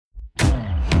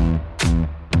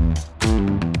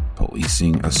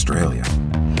Policing Australia,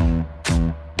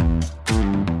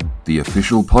 the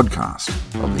official podcast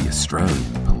of the Australian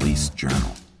Police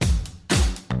Journal.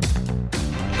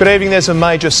 Good evening. There's a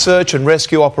major search and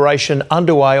rescue operation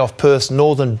underway off Perth's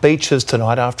northern beaches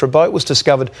tonight after a boat was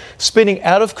discovered spinning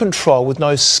out of control with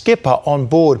no skipper on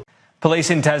board. Police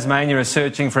in Tasmania are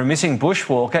searching for a missing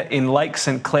bushwalker in Lake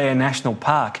St Clair National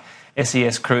Park.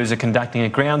 SES crews are conducting a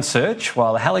ground search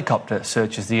while a helicopter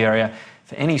searches the area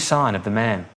for any sign of the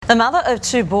man. The mother of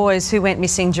two boys who went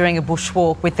missing during a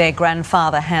bushwalk with their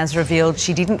grandfather has revealed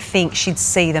she didn't think she'd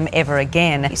see them ever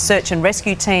again. Search and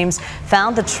rescue teams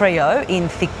found the trio in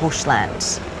thick bushland.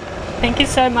 Thank you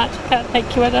so much. I can't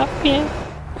thank you enough.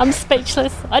 I'm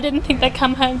speechless. I didn't think they'd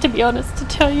come home, to be honest, to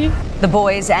tell you. The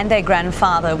boys and their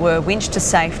grandfather were winched to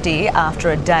safety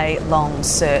after a day-long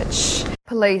search.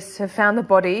 Police have found the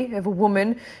body of a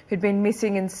woman who'd been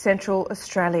missing in Central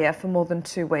Australia for more than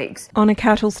 2 weeks. On a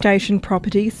cattle station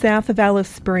property south of Alice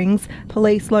Springs,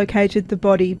 police located the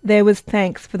body. There was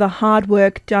thanks for the hard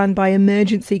work done by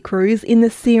emergency crews in the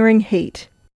searing heat.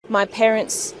 My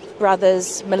parents,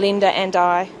 brothers, Melinda and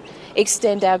I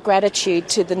extend our gratitude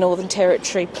to the Northern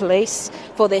Territory Police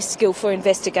for their skillful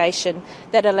investigation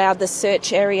that allowed the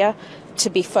search area to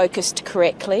be focused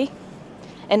correctly,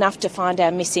 enough to find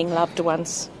our missing loved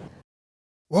ones.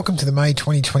 Welcome to the May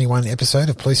 2021 episode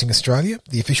of Policing Australia,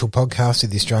 the official podcast of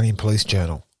the Australian Police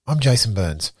Journal. I'm Jason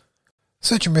Burns.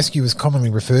 Search and rescue is commonly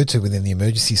referred to within the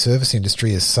emergency service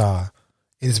industry as SAR.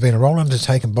 It has been a role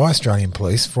undertaken by Australian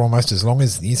police for almost as long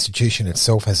as the institution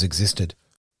itself has existed.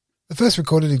 The first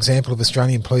recorded example of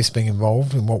Australian police being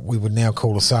involved in what we would now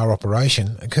call a SAR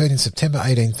operation occurred in September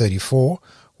 1834,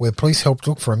 where police helped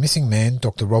look for a missing man,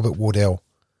 Dr. Robert Wardell.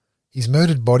 His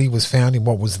murdered body was found in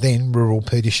what was then rural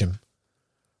Petersham.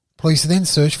 Police then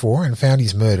searched for and found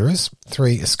his murderers,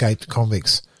 3 escaped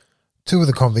convicts. 2 of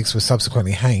the convicts were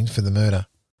subsequently hanged for the murder.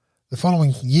 The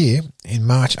following year, in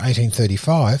March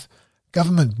 1835,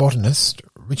 government botanist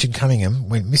Richard Cunningham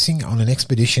went missing on an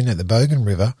expedition at the Bogan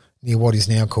River near what is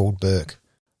now called Burke.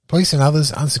 Police and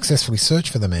others unsuccessfully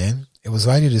searched for the man. It was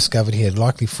later discovered he had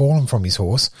likely fallen from his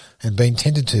horse and been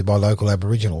tended to by local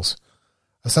Aboriginals.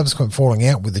 A subsequent falling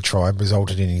out with the tribe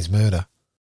resulted in his murder.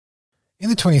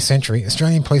 In the 20th century,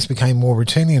 Australian police became more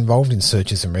routinely involved in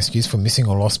searches and rescues for missing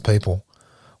or lost people.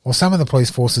 While some of the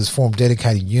police forces formed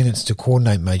dedicated units to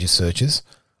coordinate major searches,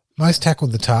 most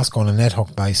tackled the task on an ad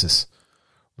hoc basis.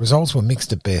 Results were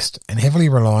mixed at best and heavily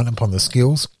reliant upon the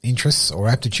skills, interests or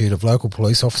aptitude of local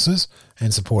police officers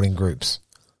and supporting groups.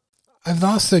 Over the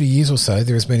last 30 years or so,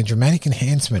 there has been a dramatic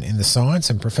enhancement in the science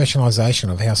and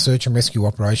professionalisation of how search and rescue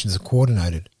operations are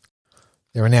coordinated.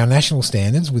 There are now national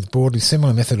standards with broadly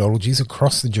similar methodologies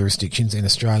across the jurisdictions in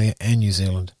Australia and New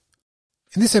Zealand.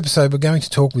 In this episode, we're going to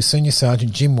talk with Senior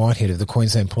Sergeant Jim Whitehead of the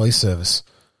Queensland Police Service.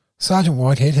 Sergeant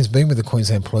Whitehead has been with the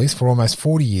Queensland Police for almost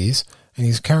 40 years and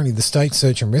is currently the State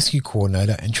Search and Rescue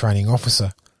Coordinator and Training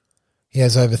Officer. He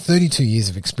has over 32 years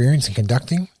of experience in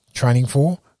conducting, training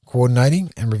for, coordinating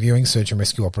and reviewing search and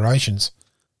rescue operations.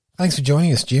 Thanks for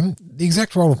joining us, Jim. The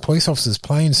exact role of police officers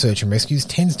play in search and rescues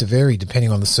tends to vary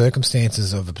depending on the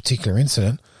circumstances of a particular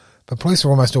incident, but police are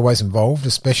almost always involved,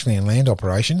 especially in land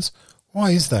operations.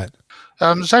 Why is that?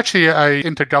 There's actually a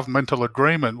intergovernmental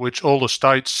agreement which all the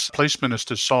states' police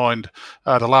ministers signed.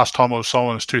 The last time it was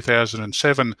signed was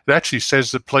 2007. It actually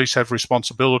says that police have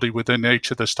responsibility within each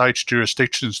of the states'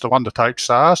 jurisdictions to undertake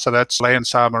SAR. So that's land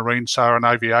SAR, marine SAR and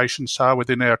aviation SAR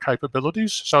within our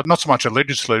capabilities. So not so much a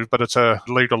legislative, but it's a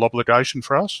legal obligation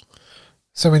for us.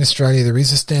 So in Australia there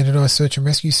is a standardised search and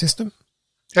rescue system?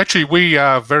 Actually, we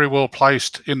are very well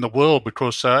placed in the world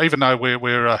because even though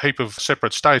we're a heap of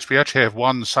separate states, we actually have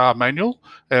one SAR manual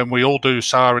and we all do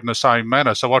SAR in the same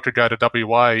manner. So I could go to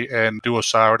WA and do a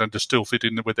SAR and just still fit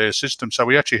in with their system. So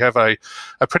we actually have a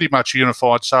pretty much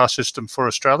unified SAR system for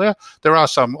Australia. There are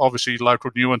some obviously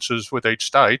local nuances with each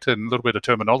state and a little bit of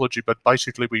terminology, but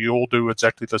basically we all do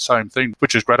exactly the same thing,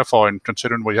 which is gratifying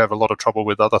considering we have a lot of trouble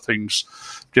with other things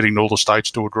getting all the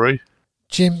states to agree.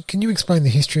 Jim, can you explain the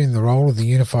history and the role of the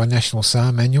Unified National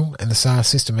SAR Manual and the SAR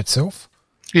system itself?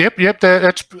 Yep.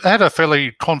 It's had a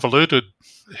fairly convoluted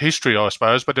history, I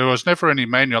suppose, but there was never any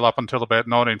manual up until about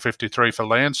 1953 for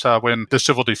land SAR when the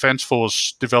Civil Defence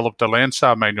Force developed the land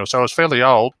SAR manual. So it was fairly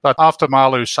old. But after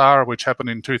Malu SAR, which happened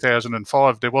in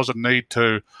 2005, there was a need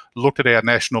to look at our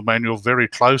national manual very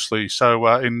closely. So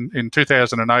in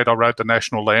 2008, I wrote the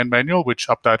National Land Manual, which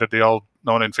updated the old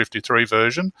 1953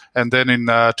 version. And then in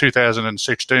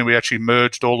 2016, we actually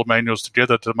merged all the manuals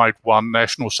together to make one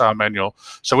national SAR manual.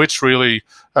 So it's really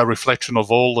a reflection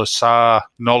of all the SAR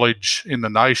knowledge in the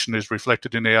nation is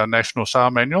reflected in our national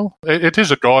SAR manual. It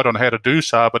is a guide on how to do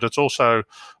SAR, but it's also,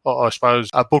 I suppose,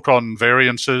 a book on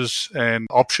variances and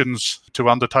options to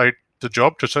undertake the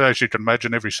job, because as you can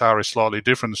imagine, every SAR is slightly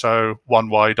different, so one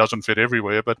way doesn't fit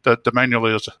everywhere, but the manual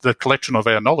is the collection of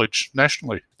our knowledge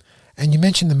nationally. And you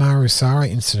mentioned the Maru Sara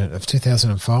incident of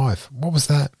 2005. What was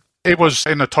that? It was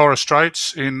in the Torres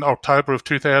Straits in October of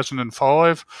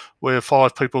 2005, where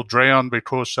 5 people drowned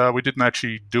because we didn't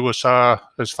actually do a SAR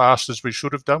as fast as we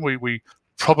should have done. We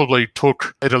probably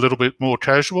took it a little bit more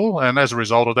casual, and as a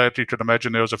result of that, you can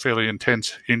imagine there was a fairly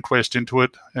intense inquest into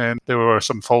it, and there were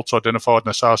some faults identified in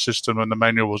the SAR system, and the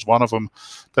manual was one of them,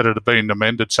 that it had been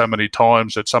amended so many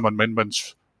times that some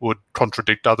amendments would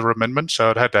contradict other amendments, so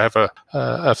it had to have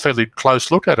a fairly close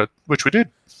look at it, which we did.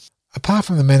 Apart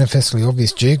from the manifestly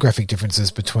obvious geographic differences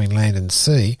between land and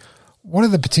sea, what are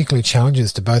the particular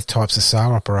challenges to both types of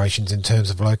SAR operations in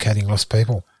terms of locating lost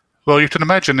people? Well, you can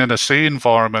imagine in a sea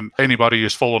environment, anybody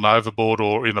who's fallen overboard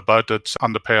or in a boat that's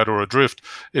underpowered or adrift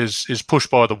is pushed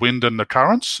by the wind and the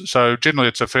currents. So generally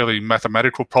it's a fairly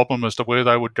mathematical problem as to where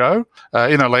they would go.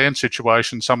 In a land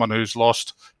situation, someone who's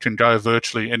lost can go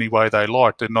virtually any way they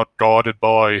like. They're not guided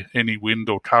by any wind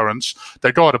or currents.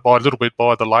 They're guided by a little bit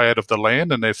by the layout of the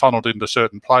land, and they're funneled into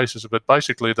certain places. But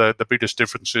basically the biggest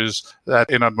difference is that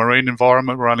in a marine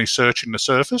environment, we're only searching the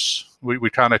surface.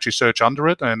 We can't actually search under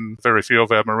it, and very few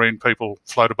of our marine people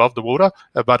float above the water.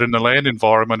 But in the land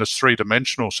environment, it's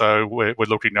three-dimensional. So we're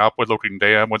looking up, we're looking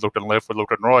down, we're looking left, we're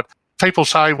looking right. People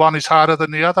say one is harder than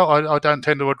the other. I don't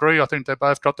tend to agree. I think they've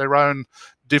both got their own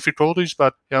difficulties,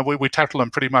 but we tackle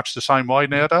them pretty much the same way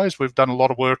nowadays. We've done a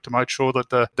lot of work to make sure that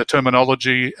the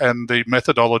terminology and the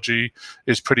methodology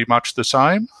is pretty much the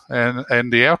same,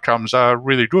 and the outcomes are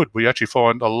really good. We actually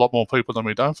find a lot more people than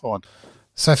we don't find.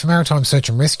 So for maritime search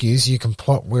and rescues, you can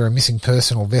plot where a missing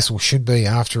person or vessel should be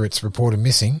after it's reported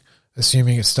missing,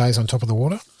 assuming it stays on top of the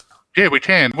water? Yeah, we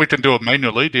can. We can do it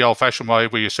manually, the old-fashioned way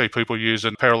where you see people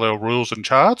using parallel rules and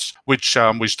charts, which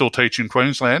we still teach in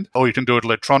Queensland, or you can do it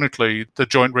electronically. The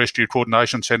Joint Rescue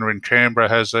Coordination Centre in Canberra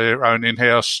has their own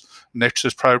in-house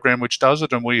Nexus program which does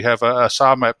it, and we have a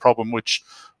SAR map problem which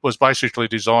was basically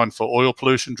designed for oil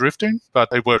pollution drifting, but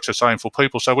it works the same for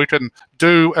people. So we can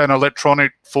do an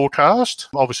electronic forecast.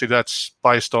 Obviously, that's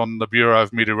based on the Bureau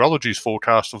of Meteorology's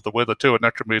forecast of the weather too, and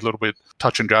that can be a little bit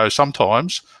touch and go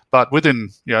sometimes. But within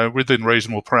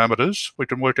reasonable parameters, we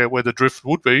can work out where the drift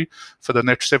would be for the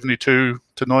next 72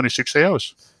 to 96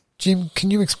 hours. Jim,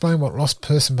 can you explain what lost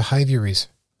person behaviour is?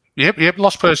 Yep.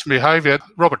 Lost person behaviour.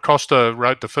 Robert Costa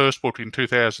wrote the first book in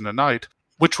 2008.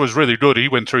 Which was really good. He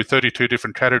went through 32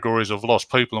 different categories of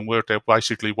lost people and worked out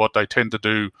basically what they tend to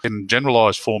do in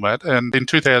generalised format. And in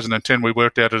 2010, we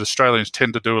worked out that Australians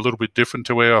tend to do a little bit different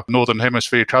to our Northern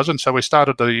Hemisphere cousins. So we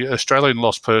started the Australian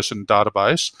Lost Person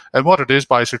database. And what it is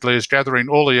basically is gathering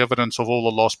all the evidence of all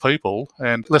the lost people.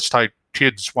 And let's take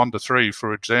kids 1 to 3,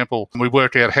 for example. We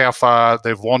work out how far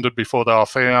they've wandered before they are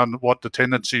found, what the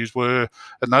tendencies were,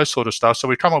 and those sort of stuff. So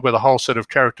we come up with a whole set of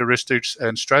characteristics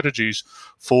and strategies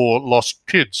for lost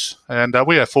kids. And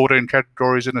we have 14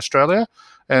 categories in Australia.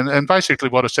 And basically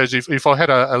what it says, if I had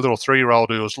a little 3-year-old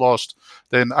who was lost,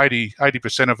 then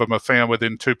 80% of them are found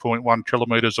within 2.1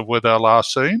 kilometres of where they were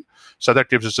last seen. So that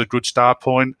gives us a good start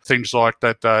point. Things like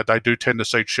that, they do tend to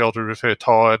seek shelter if they're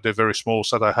tired. They're very small,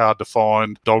 so they're hard to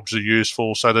find. Dogs are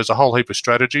useful. So there's a whole heap of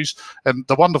strategies. And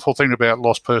the wonderful thing about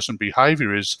lost person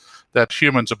behaviour is that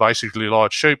humans are basically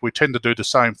like sheep. We tend to do the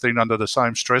same thing under the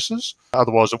same stresses.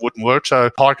 Otherwise, it wouldn't work. So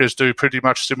hikers do pretty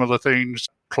much similar things.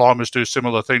 Climbers do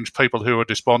similar things. People who are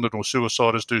despondent or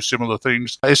suiciders do similar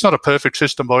things. It's not a perfect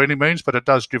system by any means, but it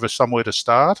does give us somewhere to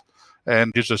start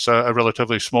and gives us a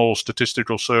relatively small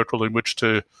statistical circle in which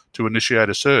to initiate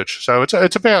a search. So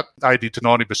it's about 80 to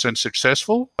 90%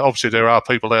 successful. Obviously, there are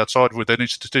people outside with any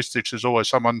statistics. There's always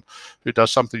someone who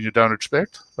does something you don't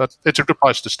expect, but it's a good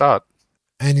place to start.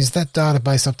 And is that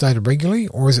database updated regularly,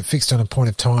 or is it fixed on a point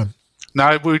of time?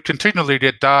 No, we continually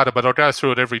get data, but I go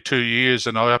through it every 2 years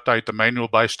and I update the manual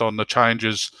based on the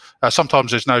changes.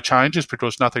 Sometimes there's no changes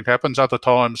because nothing happens. Other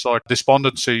times, like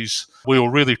despondencies, we were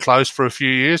really close for a few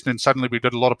years and then suddenly we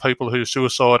got a lot of people who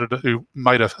suicided, who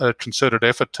made a concerted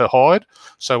effort to hide.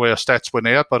 So our stats went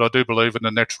out, but I do believe in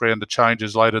the next round of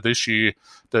changes later this year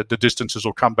that the distances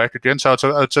will come back again. So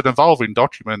it's an evolving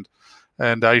document.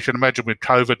 And you can imagine with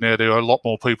COVID now, there are a lot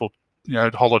more people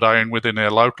holidaying within our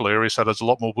local area, so there's a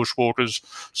lot more bushwalkers.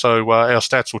 So our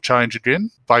stats will change again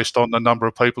based on the number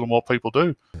of people and what people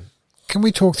do. Can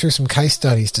we talk through some case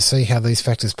studies to see how these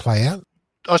factors play out?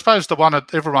 I suppose the one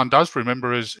that everyone does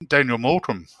remember is Daniel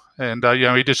Moultrie. And,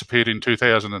 he disappeared in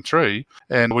 2003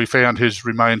 and we found his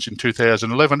remains in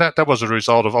 2011. That was a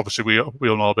result of, obviously, we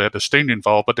all know about the sting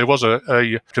involved, but there was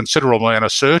a considerable amount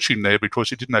of searching there because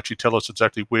he didn't actually tell us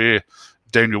exactly where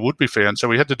Daniel would be found. So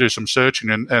we had to do some searching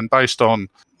and based on,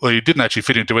 well, he didn't actually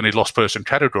fit into any lost person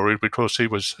category because he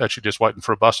was actually just waiting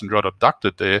for a bus and got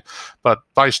abducted there. But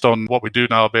based on what we do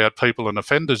know about people and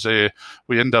offenders there,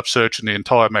 we end up searching the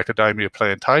entire macadamia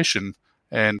plantation.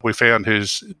 And we found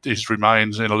his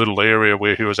remains in a little area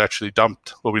where he was actually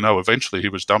dumped. Well, we know eventually he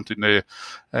was dumped in there.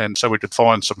 And so we could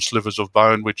find some slivers of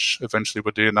bone, which eventually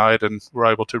were DNA'd and were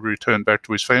able to return back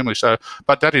to his family.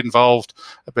 But that involved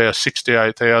about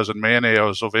 68,000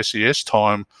 man-hours of SES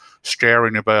time,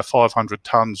 scouring about 500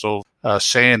 tonnes of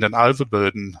sand and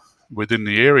overburden within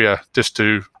the area just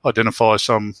to identify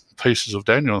some pieces of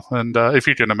Daniel. And if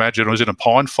you can imagine, it was in a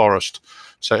pine forest.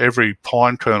 So every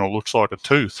pine kernel looks like a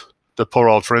tooth. The poor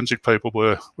old forensic people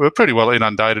were pretty well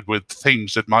inundated with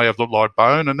things that may have looked like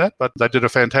bone and that, but they did a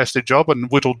fantastic job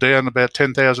and whittled down about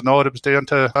 10,000 items down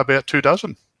to about 2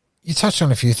 dozen. You touched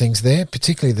on a few things there,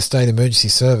 particularly the State Emergency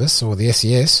Service, or the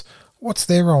SES. What's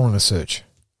their role in a search?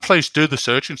 Police do the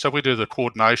searching, so we do the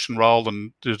coordination role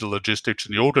and do the logistics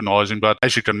and the organising. But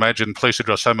as you can imagine, police have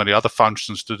got so many other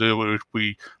functions to do.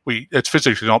 It's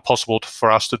physically not possible for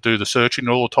us to do the searching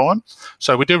all the time.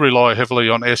 So we do rely heavily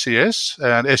on SES,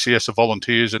 and SES are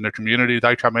volunteers in the community.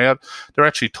 They come out. They're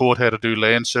actually taught how to do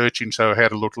land searching, so how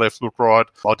to look left, look right,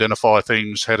 identify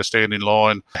things, how to stand in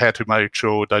line, how to make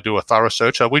sure they do a thorough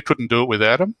search. So we couldn't do it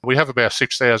without them. We have about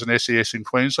 6,000 SES in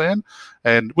Queensland,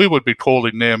 and we would be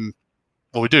calling them.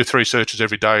 Well, we do 3 searches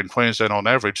every day in Queensland on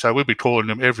average, so we'll be calling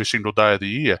them every single day of the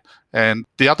year. And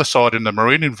the other side in the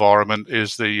marine environment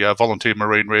is the Volunteer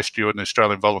Marine Rescue and the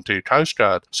Australian Volunteer Coast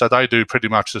Guard. So they do pretty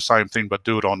much the same thing but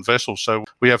do it on vessels. So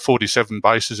we have 47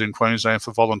 bases in Queensland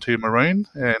for Volunteer Marine.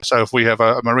 And so if we have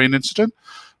a marine incident,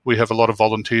 we have a lot of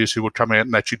volunteers who would come out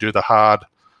and actually do the hard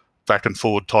back and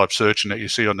forward type searching that you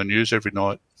see on the news every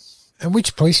night. And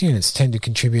which police units tend to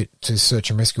contribute to search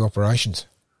and rescue operations?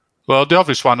 Well, the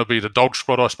obvious one would be the dog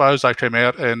squad, I suppose. They come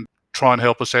out and try and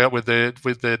help us out with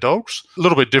their dogs. A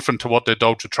little bit different to what their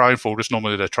dogs are trained for. Just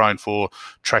normally they're trained for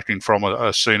tracking from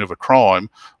a scene of a crime,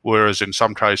 whereas in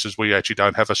some cases we actually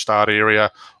don't have a start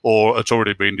area or it's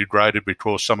already been degraded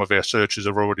because some of our searches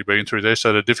have already been through there,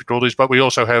 so the difficulties. But we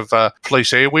also have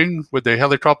Police Air Wing with their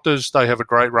helicopters. They have a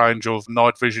great range of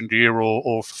night vision gear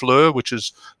or FLIR, which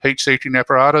is heat-seeking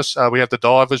apparatus. We have the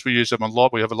divers. We use them a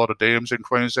lot. We have a lot of dams in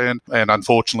Queensland, and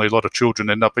unfortunately a lot of children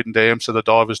end up in dams, so the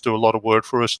divers do a lot of work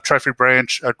for us. Traffic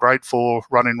branch are great for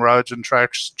running roads and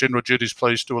tracks. General Duties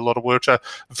Police do a lot of work. So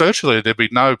virtually there'd be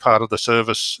no part of the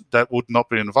service that would not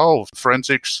be involved.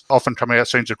 Forensics often come out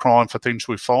scenes of crime for things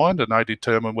we find, and they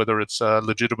determine whether it's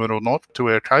legitimate or not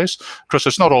to our case. Because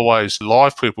it's not always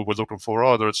live people we're looking for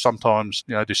either. It's sometimes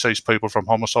deceased people from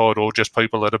homicide or just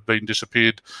people that have been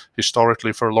disappeared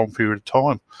historically for a long period of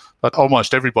time. But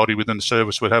almost everybody within the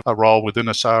service would have a role within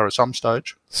a SAR at some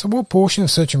stage. So what portion of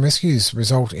search and rescues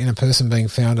result in a person being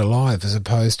found alive as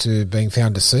opposed to being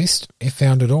found deceased, if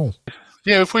found at all?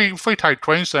 Yeah, if we take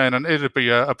Queensland, and it'd be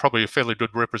probably a fairly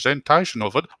good representation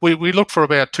of it, we look for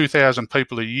about 2,000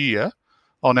 people a year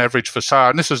on average for SAR,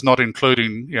 and this is not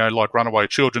including, like runaway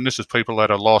children. This is people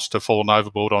that are lost, have fallen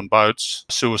overboard on boats,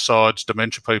 suicides,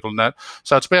 dementia people and that.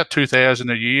 So it's about 2,000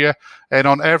 a year, and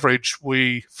on average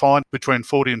we find between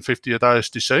 40 and 50 of those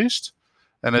deceased,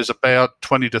 and there's about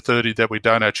 20 to 30 that we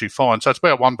don't actually find. So it's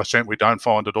about 1% we don't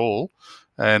find at all,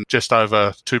 and just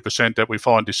over 2% that we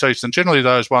find deceased. And generally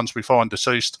those ones we find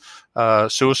deceased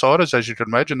suiciders, as you can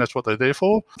imagine. That's what they're there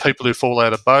for. People who fall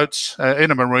out of boats. In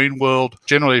a marine world,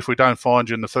 generally if we don't find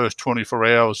you in the first 24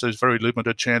 hours, there's very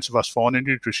limited chance of us finding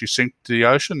you because you sink to the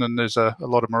ocean, and there's a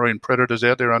lot of marine predators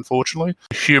out there, unfortunately.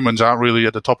 Humans aren't really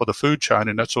at the top of the food chain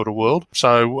in that sort of world,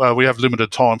 so we have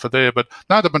limited time for there. But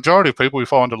no, the majority of people we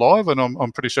find alive, and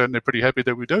I'm pretty certain they're pretty happy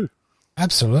that we do.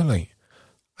 Absolutely.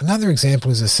 Another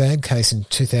example is a sad case in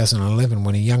 2011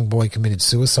 when a young boy committed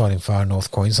suicide in far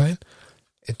north Queensland.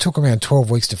 It took around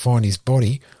 12 weeks to find his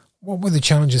body. What were the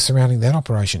challenges surrounding that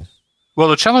operation? Well,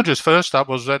 the challenges first up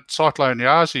was that Cyclone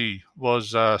Yasi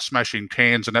was smashing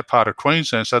cans in that part of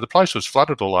Queensland, so the place was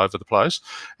flooded all over the place.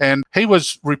 And he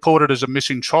was reported as a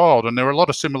missing child, and there were a lot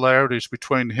of similarities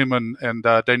between him and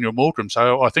Daniel Moultrie.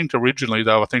 So I think originally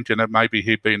they were thinking that maybe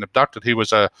he'd been abducted. He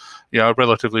was a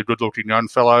relatively good-looking young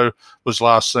fellow, was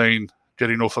last seen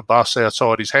getting off a bus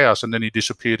outside his house, and then he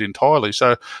disappeared entirely.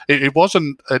 So it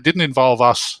didn't involve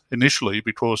us initially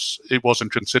because it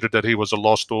wasn't considered that he was a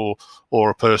lost or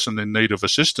a person in need of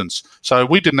assistance. So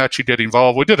we didn't actually get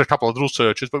involved. We did a couple of little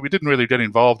searches, but we didn't really get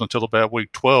involved until about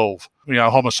week 12.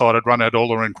 Homicide had run out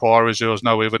all our inquiries. There was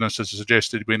no evidence to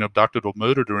suggest he'd been abducted or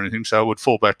murdered or anything, so it would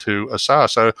fall back to ASAR.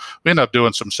 So we ended up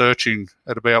doing some searching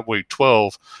at about week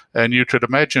 12, and you could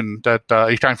imagine that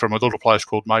he came from a little place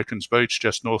called Maitons Beach,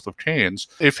 just north of Cairns.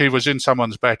 If he was in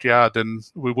someone's backyard, then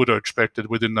we would have expected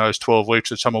within those 12 weeks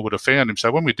that someone would have found him.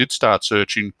 So when we did start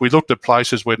searching, we looked at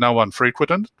places where no one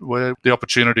frequented, where the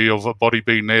opportunity of a body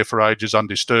being there for ages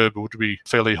undisturbed would be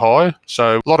fairly high.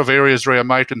 So a lot of areas around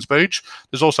Maitons Beach.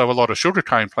 There's also a lot of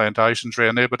sugarcane plantations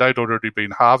around there, but they'd already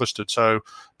been harvested, so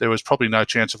there was probably no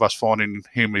chance of us finding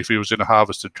him if he was in a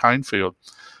harvested cane field.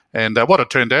 And what it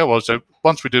turned out was that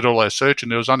once we did all our searching,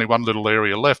 there was only one little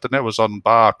area left, and that was on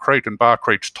Bar Creek, and Bar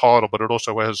Creek's tidal, but it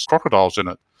also has crocodiles in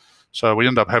it. So we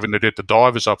ended up having to get the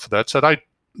divers up for that. So they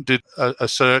did a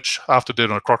search after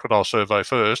doing a crocodile survey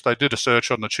first. They did a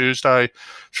search on the Tuesday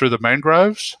through the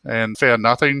mangroves and found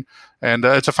nothing. And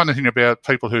it's a funny thing about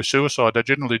people who suicide, they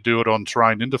generally do it on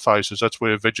terrain interfaces. That's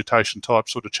where vegetation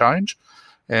types sort of change.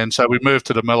 And so we moved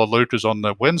to the Melaleucas on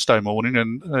the Wednesday morning,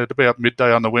 and at about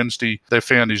midday on the Wednesday, they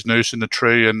found his noose in the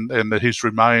tree and his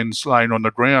remains laying on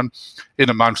the ground in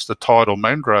amongst the tidal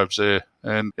mangroves there.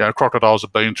 And crocodiles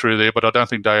have been through there, but I don't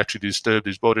think they actually disturbed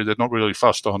his body. They're not really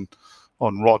fussed on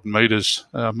rotten meat as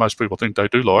most people think they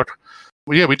do like.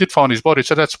 Well, yeah, we did find his body,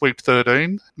 so that's week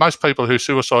 13. Most people who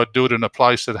suicide do it in a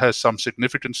place that has some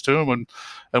significance to them,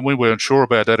 and we weren't sure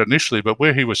about that initially, but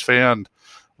where he was found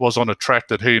was on a track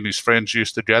that he and his friends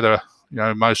used to gather,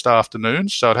 most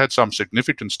afternoons. So it had some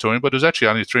significance to him, but it was actually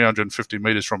only 350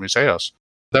 metres from his house.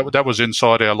 That was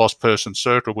inside our lost person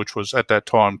circle, which was at that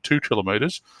time 2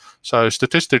 kilometres. So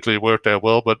statistically it worked out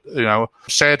well, but,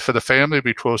 sad for the family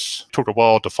because it took a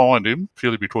while to find him,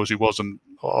 purely because he wasn't,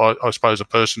 I suppose, a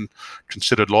person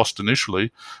considered lost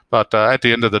initially. But at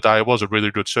the end of the day, it was a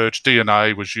really good search.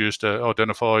 DNA was used to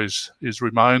identify his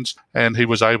remains, and he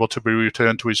was able to be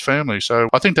returned to his family. So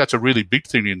I think that's a really big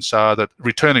thing in SAR, that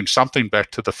returning something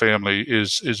back to the family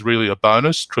is really a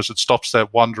bonus, because it stops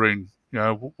that wondering,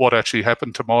 what actually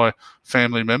happened to my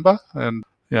family member. And,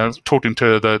 talking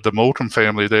to the Moulton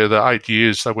family there, the 8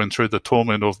 years they went through the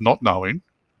torment of not knowing,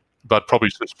 but probably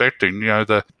suspecting,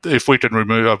 that if we can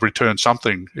return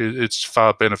something, it's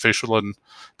far beneficial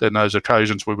than those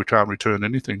occasions where we can't return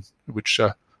anything, which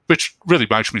really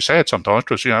makes me sad sometimes,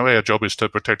 because, our job is to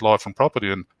protect life and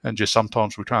property, and just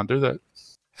sometimes we can't do that.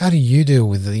 How do you deal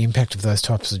with the impact of those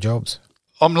types of jobs?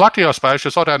 I'm lucky, I suppose,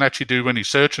 because I don't actually do any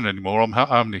searching anymore. I'm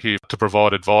only here to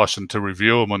provide advice and to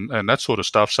review them and that sort of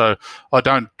stuff. So I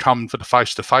don't come for the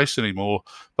face-to-face anymore.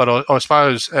 But I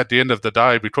suppose at the end of the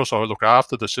day, because I look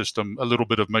after the system, a little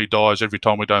bit of me dies every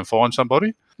time we don't find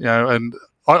somebody. And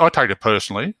I take it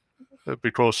personally,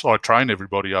 because I train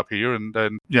everybody up here, and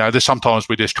there's sometimes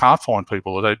we just can't find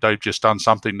people. They've just done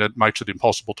something that makes it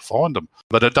impossible to find them.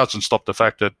 But it doesn't stop the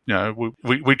fact that,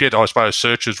 we get, I suppose,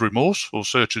 searcher's remorse or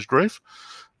searcher's grief,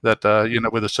 that,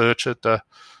 with a search, it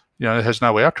has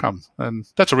no outcome. And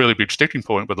that's a really big sticking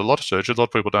point with a lot of searchers. A lot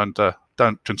of people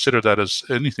don't consider that as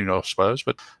anything, I suppose.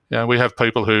 But, we have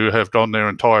people who have gone their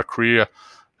entire career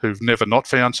who've never not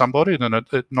found somebody, and then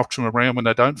it knocks them around when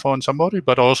they don't find somebody.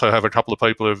 But I also have a couple of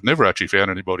people who've never actually found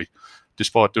anybody,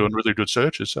 despite doing really good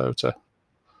searches. So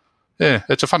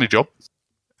it's a funny job.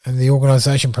 And the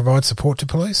organisation provides support to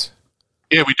police?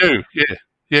 Yeah, we do, yeah.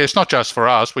 Yeah, it's not just for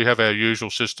us. We have our usual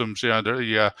systems,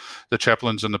 the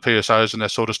chaplains and the PSOs and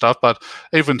that sort of stuff. But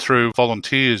even through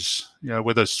volunteers,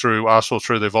 whether it's through us or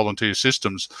through their volunteer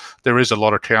systems, there is a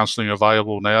lot of counselling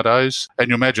available nowadays. And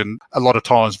you imagine a lot of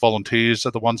times volunteers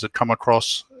are the ones that come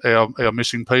across our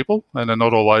missing people, and they're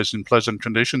not always in pleasant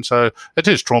condition. So it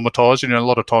is traumatising. A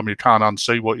lot of time you can't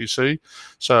unsee what you see.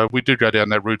 So we do go down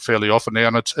that route fairly often now,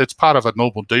 and it's part of a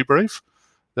normal debrief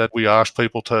that we ask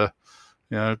people to,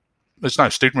 there's no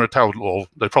stigma attached, or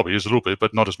there probably is a little bit,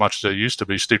 but not as much as there used to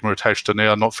be stigma attached to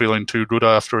now not feeling too good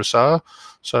after a SAR.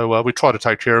 So we try to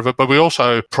take care of it. But we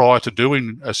also, prior to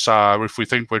doing a SAR, if we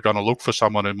think we're going to look for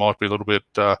someone who might be a little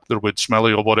bit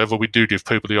smelly or whatever, we do give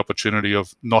people the opportunity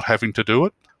of not having to do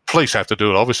it. Police have to do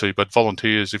it, obviously, but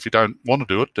volunteers, if you don't want to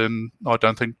do it, then I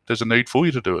don't think there's a need for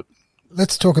you to do it.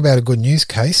 Let's talk about a good news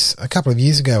case. A couple of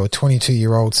years ago, a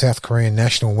 22-year-old South Korean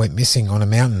national went missing on a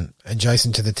mountain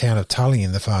adjacent to the town of Tully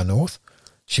in the far north.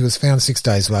 She was found 6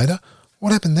 days later.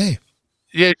 What happened there?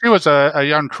 Yeah, she was a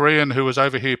young Korean who was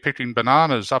over here picking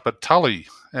bananas up at Tully.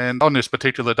 And on this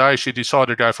particular day, she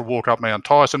decided to go for a walk up Mount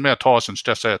Tyson. Mount Tyson's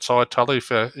just outside Tully,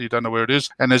 if you don't know where it is.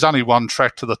 And there's only one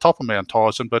track to the top of Mount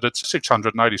Tyson, but it's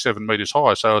 687 metres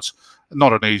high, so it's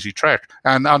not an easy track.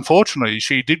 And unfortunately,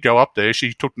 she did go up there.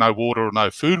 She took no water or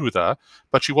no food with her,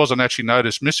 but she wasn't actually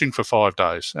noticed missing for 5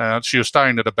 days. She was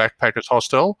staying at a backpackers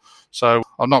hostel, so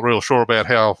I'm not real sure about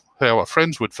how her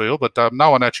friends would feel, but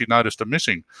no one actually noticed her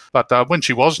missing. But when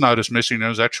she was noticed missing and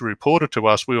was actually reported to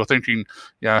us, we were thinking,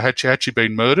 had she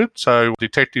been murdered? So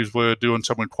detectives were doing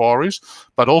some inquiries,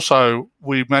 but also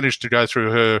we managed to go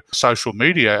through her social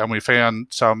media and we found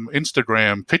some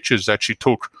Instagram pictures that she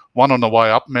took, one on the way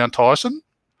up Mount Tyson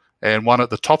and one at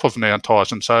the top of Mount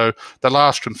Tyson. So the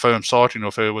last confirmed sighting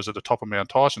of her was at the top of Mount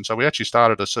Tyson. So we actually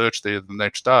started a search there the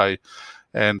next day.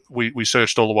 And we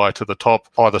searched all the way to the top,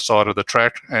 either side of the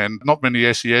track, and not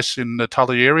many SES in the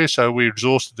Tully area, so we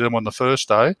exhausted them on the first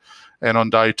day. And on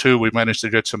day 2, we managed to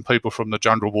get some people from the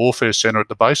Jungle Warfare Centre at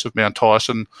the base of Mount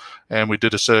Tyson, and we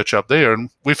did a search up there. And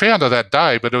we found her that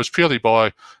day, but it was purely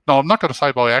I'm not going to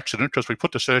say by accident, because we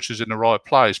put the searches in the right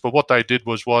place, but what they did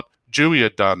was what Dewey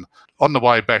had done. On the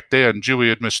way back down, Dewey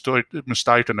had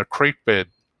mistaken a creek bed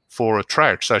for a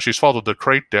track. So she's followed the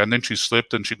creek down, then she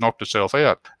slipped and she knocked herself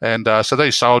out. And so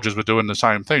these soldiers were doing the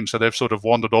same thing. So they've sort of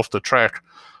wandered off the track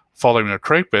following a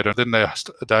creek bed, and then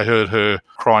they heard her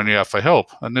crying out for help.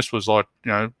 And this was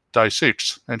day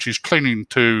 6. And she's clinging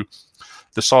to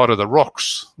the side of the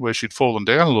rocks where she'd fallen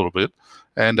down a little bit.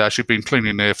 And she'd been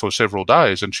clinging there for several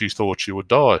days, and she thought she would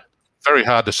die. Very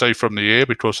hard to see from the air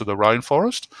because of the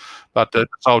rainforest, but the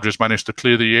soldiers managed to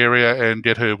clear the area and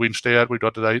get her winched out. We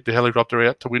got the helicopter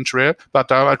out to winch her out.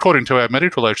 But according to our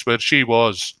medical experts, she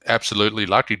was absolutely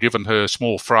lucky, given her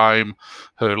small frame,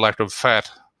 her lack of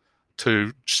fat,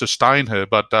 to sustain her.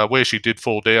 But where she did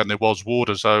fall down, there was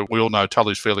water, so we all know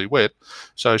Tully's fairly wet.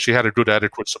 So she had a good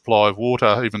adequate supply of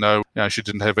water, even though she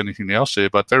didn't have anything else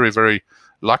there. But very, very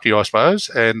lucky, I suppose.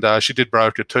 And she did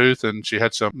break a tooth and she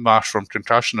had some marks from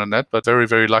concussion and that, but very,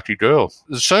 very lucky girl.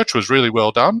 The search was really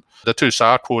well done. The 2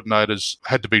 SAR coordinators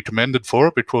had to be commended for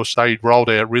it because they rolled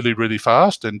out really, really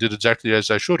fast and did exactly as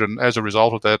they should. And as a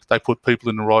result of that, they put people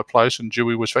in the right place and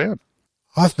Dewey was found.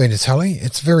 I've been to Tully.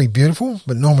 It's very beautiful,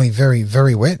 but normally very,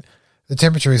 very wet. The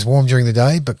temperature is warm during the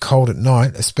day, but cold at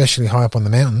night, especially high up on the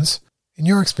mountains. In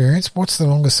your experience, what's the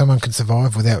longest someone can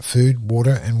survive without food,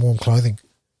 water and warm clothing?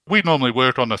 We normally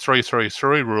work on the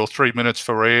 3-3-3 rule, 3 minutes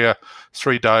for air,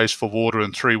 3 days for water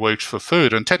and 3 weeks for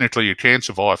food. And technically you can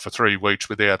survive for 3 weeks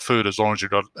without food as long as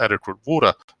you've got adequate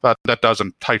water. But that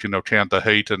doesn't take into account the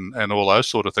heat and all those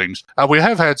sort of things. We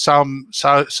have had some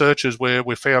searches where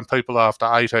we found people after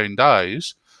 18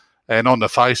 days. And on the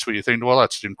face where you think, well,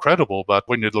 that's incredible. But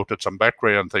when you looked at some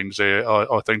background things there,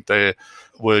 I think they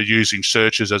were using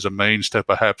searches as a means to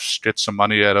perhaps get some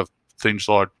money out of things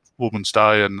like Women's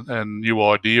Day and New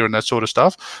Idea and that sort of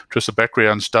stuff, because the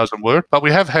backgrounds doesn't work. But we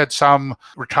have had some.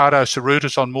 Ricardo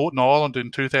Cerrutis on Moreton Island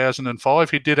in 2005,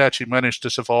 he did actually manage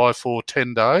to survive for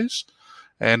 10 days.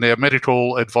 And our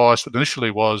medical advice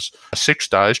initially was 6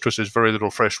 days because there's very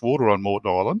little fresh water on Moreton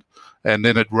Island. And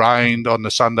then it rained on the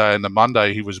Sunday and the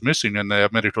Monday he was missing, and our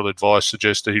medical advice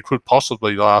suggested he could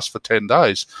possibly last for 10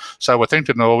 days. So we're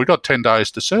thinking, well, we've got 10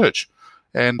 days to search.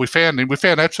 And we found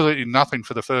absolutely nothing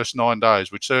for the first 9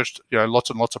 days. We searched lots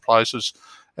and lots of places,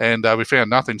 and we found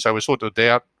nothing. So we sort of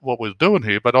doubt what we're doing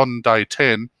here. But on day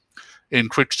 10, in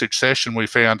quick succession, we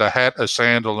found a hat, a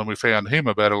sandal, and we found him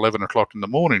about 11 o'clock in the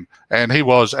morning. And he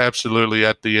was absolutely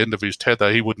at the end of his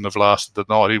tether. He wouldn't have lasted the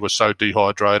night. He was so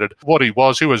dehydrated. What he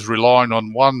was relying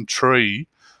on one tree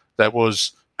that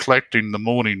was collecting the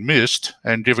morning mist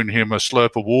and giving him a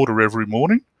slurp of water every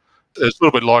morning. It's a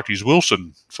little bit like his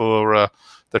Wilson for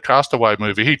the Castaway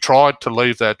movie. He tried to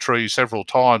leave that tree several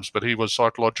times, but he was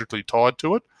psychologically tied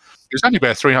to it. He was only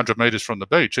about 300 metres from the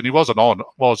beach, and he was on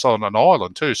an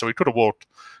island too, so he could have walked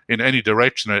in any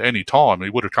direction at any time. He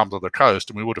would have come to the coast,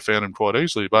 and we would have found him quite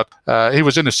easily. But he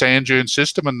was in a sand dune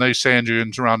system, and these sand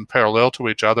dunes run parallel to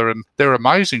each other, and they're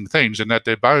amazing things in that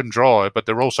they're bone dry, but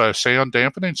they're also sound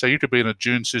dampening, so you could be in a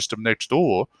dune system next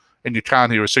door, and you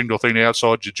can't hear a single thing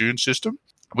outside your dune system.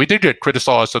 We did get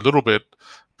criticised a little bit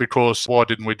because why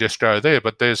didn't we just go there?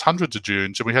 But there's hundreds of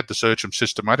dunes and we had to search them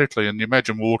systematically. And you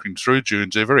imagine walking through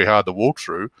dunes, they're very hard to walk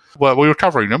through. Well, we were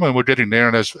covering them and we're getting there.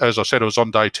 And as I said, it was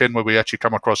on day 10 where we actually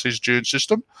come across his dune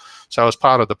system. So as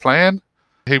part of the plan,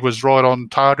 he was right on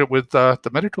target with the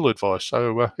medical advice.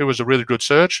 So it was a really good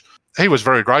search. He was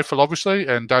very grateful, obviously,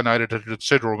 and donated a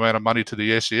considerable amount of money to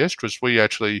the SES because we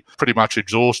actually pretty much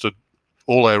exhausted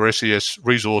all our SES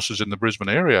resources in the Brisbane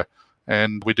area.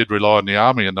 And we did rely on the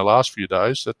Army in the last few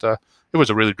days. That it was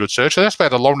a really good search. So that's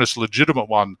about the longest legitimate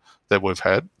one that we've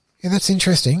had. Yeah, that's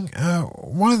interesting.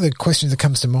 One of the questions that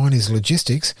comes to mind is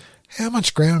logistics. How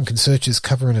much ground can searchers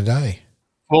cover in a day?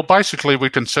 Well, basically, we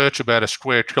can search about a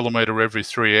square kilometre every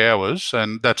 3 hours,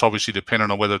 and that's obviously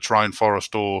dependent on whether it's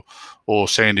rainforest or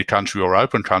sandy country or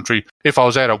open country. If I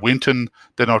was out of Winton,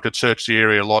 then I could search the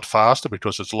area a lot faster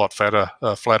because it's a lot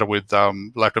flatter with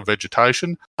lack of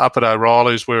vegetation. Up at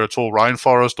O'Reilly's, where it's all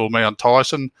rainforest, or Mount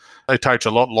Tyson, it takes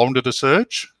a lot longer to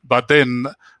search. But then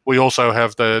we also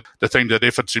have the thing that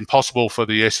if it's impossible for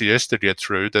the SES to get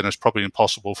through, then it's probably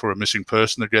impossible for a missing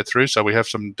person to get through. So we have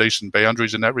some decent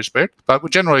boundaries in that respect. But we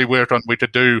generally we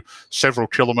could do several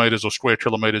kilometres or square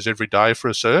kilometres every day for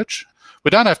a search.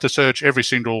 We don't have to search every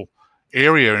single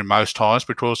area in most times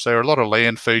because there are a lot of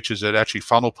land features that actually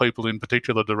funnel people in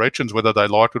particular directions, whether they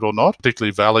like it or not,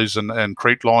 particularly valleys and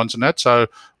creek lines and that. So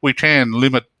we can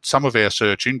limit some of our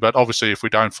searching, but obviously if we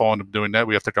don't find them doing that,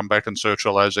 we have to come back and search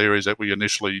all those areas that we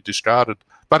initially discarded.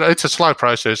 But it's a slow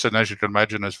process, and as you can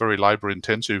imagine, it's very labour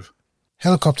intensive.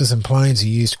 Helicopters and planes are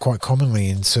used quite commonly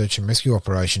in search and rescue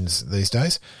operations these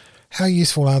days. How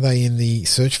useful are they in the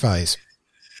search phase?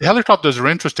 Helicopters are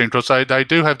interesting because they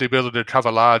do have the ability to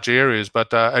cover large areas, but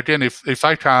again, if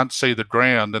they can't see the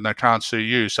ground, then they can't see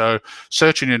you. So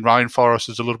searching in rainforest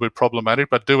is a little bit problematic,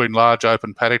 but doing large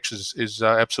open paddocks is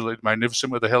absolutely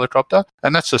magnificent with a helicopter.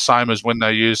 And that's the same as when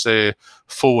they use their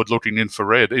forward-looking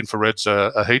infrared. Infrared's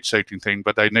a heat-seeking thing,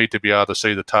 but they need to be able to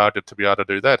see the target to be able to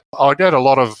do that. I get a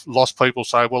lot of lost people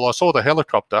say, well, I saw the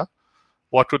helicopter.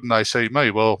 Why couldn't they see me?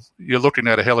 Well, you're looking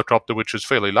at a helicopter which is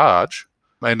fairly large,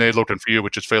 and they're looking for you,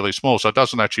 which is fairly small. So it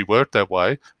doesn't actually work that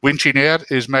way. Winching out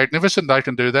is magnificent. They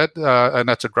can do that, and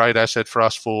that's a great asset for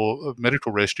us for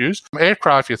medical rescues.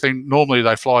 Aircraft, you think, normally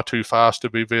they fly too fast to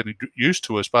be very used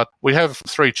to us, but we have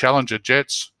 3 Challenger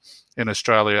jets in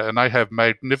Australia, and they have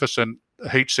magnificent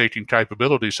heat-seeking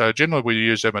capability. So generally we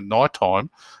use them at night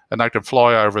time, and they can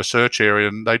fly over a search area,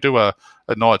 and they do a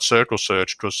night circle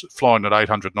search because flying at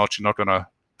 800 knots, you're not going to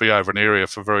be over an area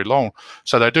for very long.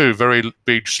 So they do very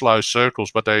big, slow circles,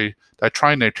 but they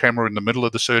train their camera in the middle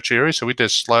of the search area, so we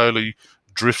just slowly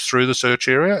drift through the search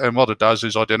area, and what it does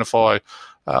is identify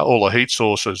all the heat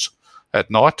sources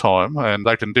at night time, and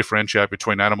they can differentiate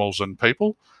between animals and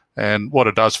people. And what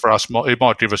it does for us, it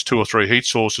might give us 2 or 3 heat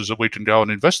sources that we can go and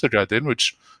investigate then,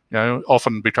 which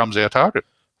often becomes our target.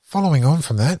 Following on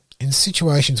from that, in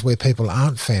situations where people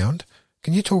aren't found,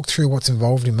 can you talk through what's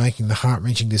involved in making the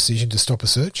heart-wrenching decision to stop a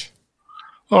search?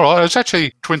 All right, it's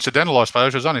actually coincidental, I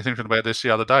suppose. I was only thinking about this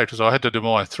the other day because I had to do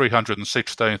my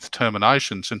 316th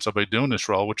termination since I've been doing this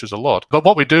role, which is a lot. But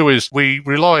what we do is we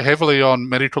rely heavily on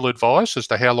medical advice as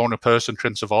to how long a person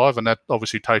can survive, and that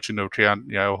obviously takes into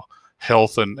account,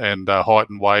 health and height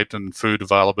and weight and food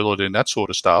availability and that sort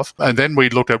of stuff. And then we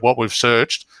look at what we've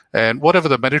searched, and whatever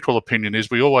the medical opinion is,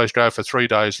 we always go for 3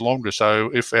 days longer. So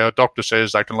if our doctor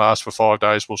says they can last for 5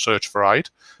 days, we'll search for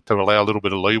 8 to allow a little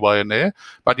bit of leeway in there.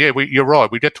 But yeah, you're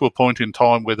right. We get to a point in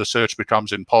time where the search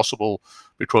becomes impossible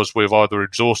because we've either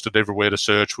exhausted everywhere to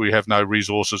search, we have no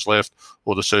resources left,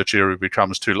 or the search area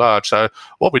becomes too large. So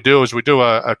what we do is we do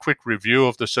a quick review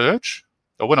of the search.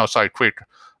 Or when I say quick,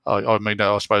 I mean,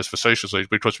 I suppose facetiously,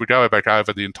 because we go back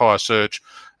over the entire search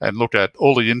and look at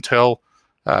all the intel.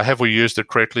 Have we used it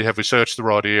correctly? Have we searched the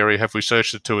right area? Have we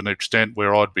searched it to an extent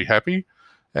where I'd be happy?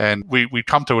 And we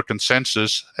come to a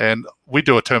consensus, and we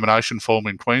do a termination form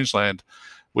in Queensland,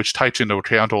 which takes into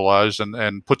account all those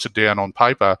and puts it down on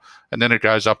paper. And then it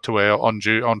goes up to our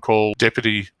on-call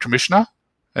deputy commissioner,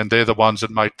 and they're the ones that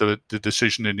make the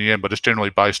decision in the end, but it's generally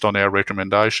based on our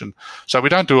recommendation. So we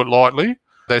don't do it lightly.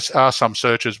 There are some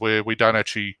searches where we don't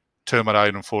actually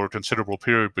terminate them for a considerable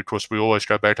period because we always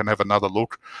go back and have another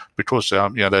look because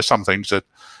there's some things that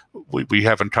we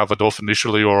haven't covered off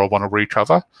initially or I want to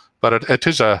recover. But it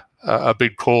is a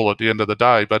big call at the end of the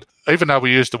day. But even though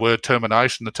we use the word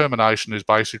termination, the termination is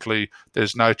basically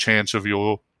there's no chance of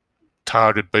your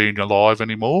target being alive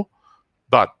anymore.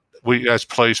 But we, as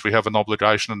police, we have an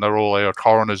obligation, and they're all our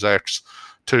coroner's acts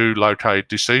to locate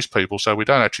deceased people. So we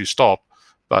don't actually stop,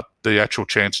 but the actual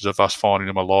chances of us finding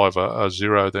them alive are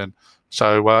zero then.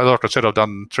 So, like I said, I've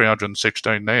done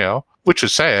 316 now, which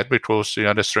is sad because,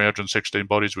 there's 316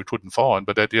 bodies we couldn't find.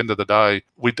 But at the end of the day,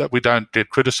 we don't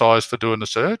get criticised for doing the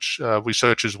search. We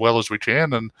search as well as we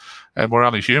can, and we're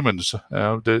only humans.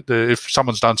 If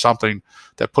someone's done something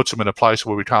that puts them in a place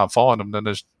where we can't find them, then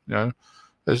there's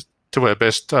to our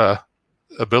best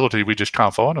ability, we just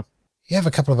can't find them. You have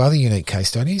a couple of other unique case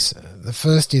studies. The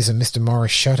first is a Mr.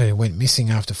 Morris Shutter who went missing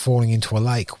after falling into a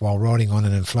lake while riding on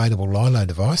an inflatable LILO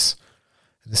device.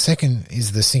 The second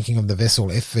is the sinking of the vessel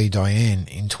FV Diane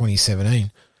in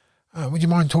 2017. Would you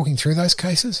mind talking through those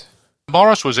cases?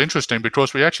 Morris was interesting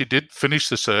because we actually did finish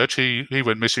the search. He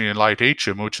went missing in Lake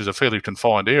Eacham, which is a fairly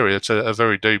confined area. It's a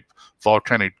very deep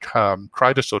volcanic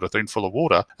crater sort of thing full of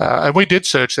water. And we did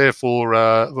search there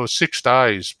for 6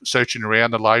 days, searching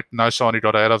around the lake. No sign he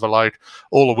got out of the lake.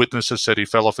 All the witnesses said he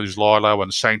fell off his lilo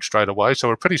and sank straight away. So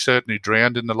we're pretty certain he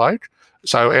drowned in the lake.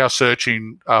 So our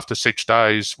searching after 6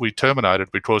 days, we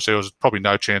terminated because there was probably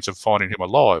no chance of finding him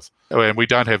alive. And we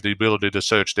don't have the ability to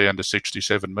search down to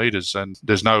 67 metres, and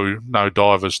there's no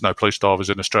divers, no police divers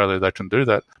in Australia that can do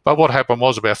that. But what happened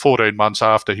was about 14 months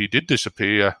after he did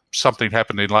disappear, something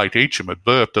happened in Lake Eacham. It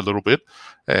burped a little bit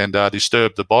and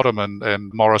disturbed the bottom,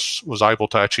 and Morris was able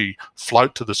to actually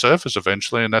float to the surface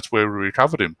eventually, and that's where we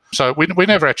recovered him. So we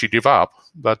never actually give up,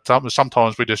 but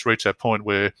sometimes we just reach that point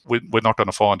where we're not going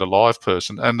to find a live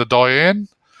person. And the Diane,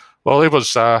 well, it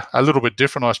was a little bit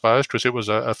different, I suppose, because it was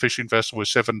a fishing vessel with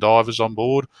 7 divers on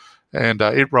board, and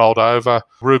it rolled over.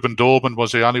 Reuben Dorman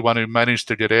was the only one who managed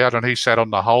to get out, and he sat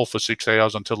on the hull for 6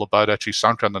 hours until the boat actually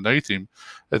sunk underneath him.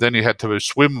 And then he had to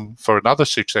swim for another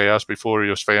 6 hours before he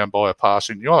was found by a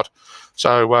passing yacht.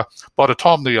 So by the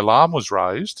time the alarm was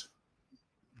raised,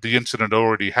 the incident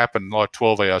already happened like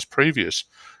 12 hours previous.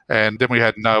 And then we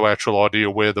had no actual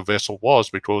idea where the vessel was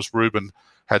because Reuben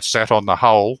had sat on the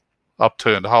hull,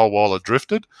 upturned hull while it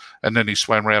drifted, and then he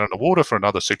swam around in the water for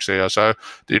another 6 hours. So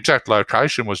the exact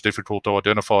location was difficult to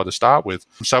identify to start with.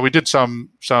 So we did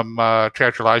some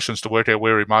calculations to work out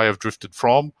where he may have drifted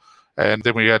from, and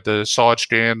then we had the side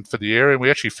scan for the area, and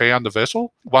we actually found the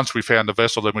vessel. Once we found the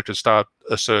vessel, then we could start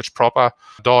a search proper.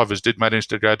 Divers did manage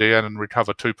to go down and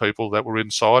recover 2 people that were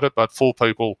inside it, but 4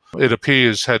 people, it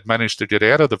appears, had managed to get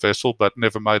out of the vessel but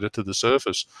never made it to the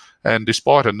surface. And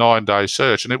despite a 9-day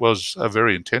search, and it was a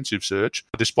very intensive search,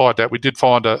 despite that, we did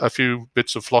find a few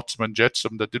bits of flotsam and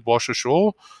jetsam that did wash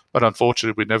ashore, but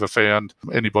unfortunately we never found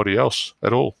anybody else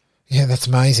at all. Yeah, that's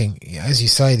amazing. As you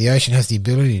say, the ocean has the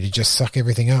ability to just suck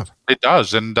everything up. It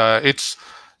does, and it's,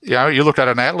 you look at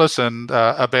an atlas and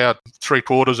about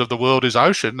 3/4 of the world is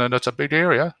ocean, and it's a big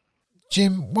area.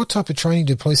 Jim, what type of training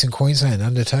do police in Queensland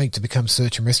undertake to become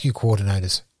search and rescue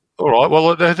coordinators? All right.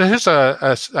 Well, there is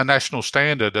a national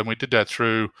standard, and we did that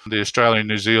through the Australian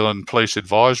New Zealand Police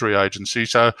Advisory Agency.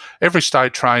 So every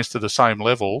state trains to the same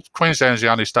level. Queensland is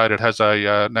the only state that has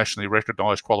a nationally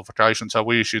recognised qualification. So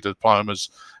we issue diplomas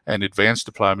and advanced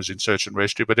diplomas in search and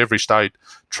rescue, but every state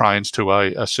trains to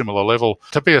a similar level.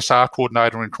 To be a SAR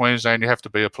coordinator in Queensland, you have to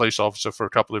be a police officer for a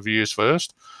couple of years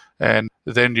first, and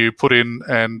then you put in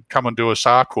and come and do a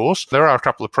SAR course. There are a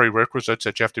couple of prerequisites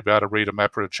that you have to be able to read a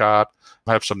map or a chart,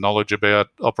 have some knowledge about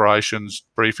operations,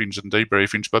 briefings and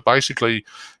debriefings. But basically,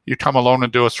 you come along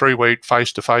and do a 3-week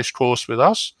face-to-face course with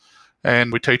us,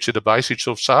 and we teach you the basics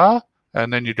of SAR,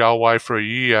 and then you go away for a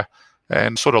year.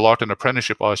 And sort of like an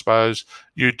apprenticeship, I suppose,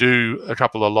 you do a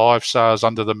couple of live SARs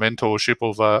under the mentorship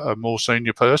of a more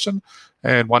senior person.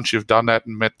 And once you've done that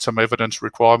and met some evidence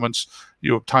requirements,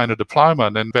 you obtain a diploma.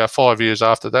 And then about 5 years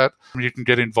after that, you can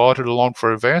get invited along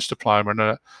for an advanced diploma. And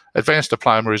an advanced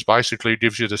diploma is basically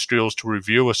gives you the skills to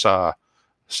review a SAR.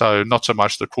 So not so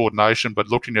much the coordination, but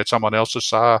looking at someone else's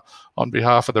SAR on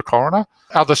behalf of the coroner.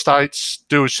 Other states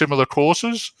do similar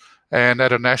courses. And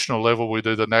at a national level, we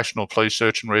do the National Police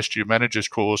Search and Rescue Managers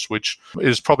course, which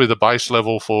is probably the base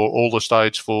level for all the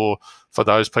states for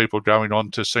those people going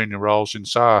on to senior roles in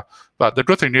SAR. But the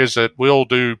good thing is that we all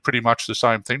do pretty much the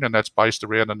same thing, and that's based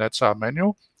around the NATSAR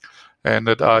manual. And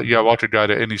that I could go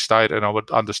to any state and I would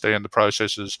understand the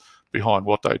processes behind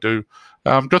what they do.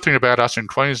 Good thing about us in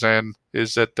Queensland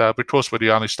is that because we're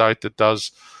the only state that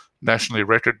does nationally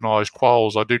recognised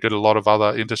quals, I do get a lot of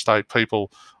other interstate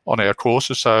people on our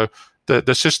courses. So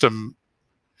the system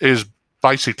is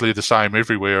basically the same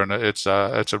everywhere, and it's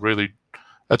a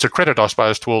credit, I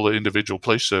suppose, to all the individual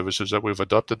police services that we've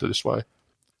adopted this way.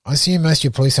 I assume most of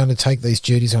your police undertake these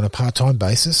duties on a part-time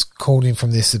basis, called in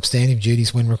from their substantive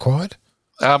duties when required?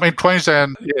 In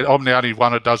Queensland, I'm the only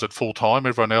one that does it full-time.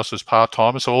 Everyone else is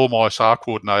part-time. So all my SAR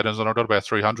coordinators, and I've got about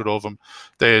 300 of them,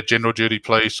 they're general duty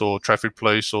police or traffic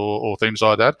police or things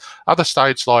like that. Other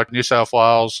states like New South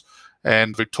Wales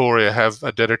and Victoria have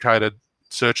a dedicated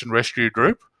search and rescue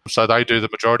group. So they do the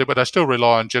majority, but they still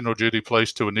rely on general duty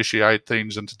police to initiate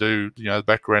things and to do,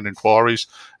 background inquiries.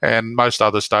 And most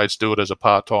other states do it as a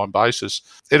part-time basis.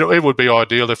 It would be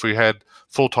ideal if we had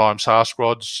full-time SAR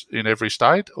squads in every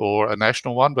state or a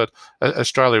national one, but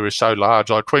Australia is so large.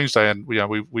 Like Queensland,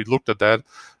 we looked at that,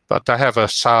 but to have a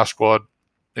SAR squad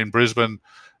in Brisbane,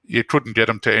 you couldn't get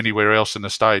them to anywhere else in the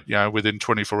state, within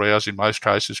 24 hours in most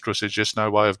cases, because there's just no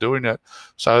way of doing it.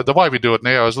 So the way we do it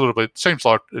now is seems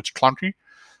like it's clunky,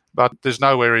 but there's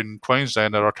nowhere in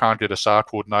Queensland that I can't get a SAR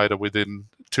coordinator within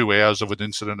 2 hours of an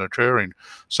incident occurring.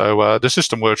 So the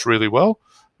system works really well.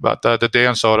 But the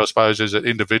downside, I suppose, is that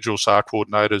individual SAR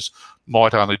coordinators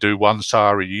might only do one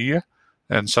SAR a year.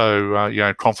 And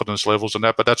so, confidence levels and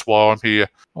that. But that's why I'm here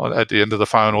at the end of the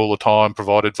phone all the time,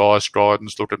 provide advice,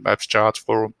 guidance, look at maps, charts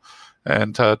for them,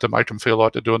 and to make them feel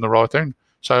like they're doing the right thing.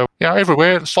 So,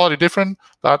 everywhere, slightly different,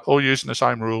 but all using the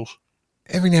same rules.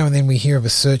 Every now and then we hear of a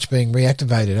search being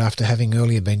reactivated after having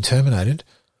earlier been terminated.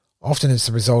 Often it's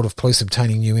the result of police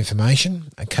obtaining new information.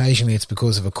 Occasionally it's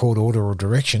because of a court order or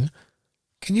direction.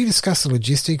 Can you discuss the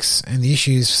logistics and the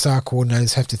issues SAR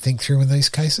coordinators have to think through in these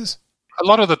cases? A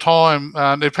lot of the time,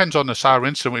 it depends on the SAR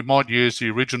incident, we might use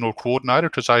the original coordinator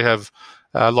because they have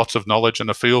lots of knowledge and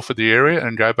a feel for the area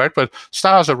and go back. But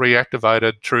SARs are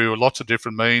reactivated through lots of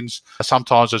different means.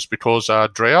 Sometimes it's because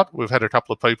drought. We've had a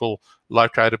couple of people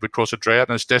located because of drought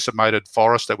and it's decimated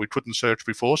forest that we couldn't search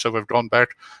before. So we've gone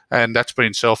back and that's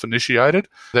been self-initiated.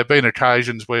 There have been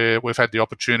occasions where we've had the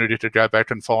opportunity to go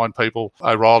back and find people.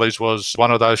 O'Reilly's was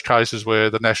one of those cases where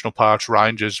the National Parks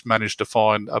Rangers managed to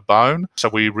find a bone. So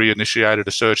we reinitiated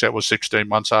a search. That was 16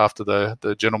 months after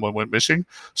the gentleman went missing.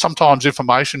 Sometimes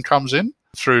information comes in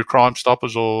through Crime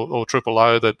Stoppers or Triple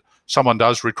O that someone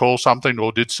does recall something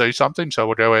or did see something, so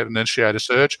we'll go out and initiate a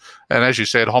search. And as you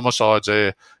said, homicides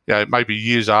are, maybe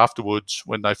years afterwards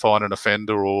when they find an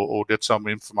offender or get some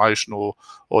information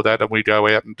or that, and we go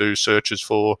out and do searches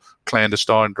for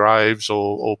clandestine graves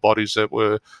or bodies that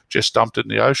were just dumped in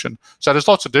the ocean. So there's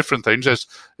lots of different things.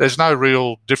 There's no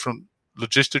real different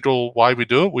logistical way we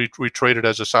do it. We treat it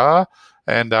as a SAR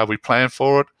and we plan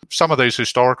for it. Some of these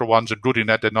historical ones are good in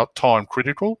that they're not time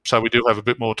critical. So we do have a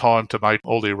bit more time to make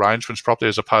all the arrangements properly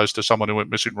as opposed to someone who went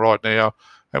missing right now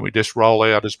and we just roll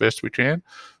out as best we can.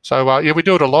 So, we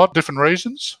do it a lot, different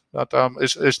reasons, but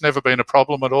it's never been a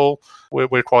problem at all.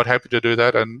 We're quite happy to do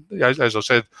that. And as I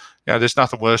said, there's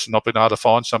nothing worse than not being able to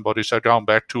find somebody. So going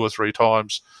back 2 or 3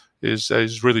 times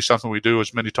is really something we do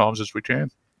as many times as we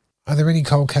can. Are there any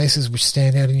cold cases which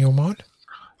stand out in your mind?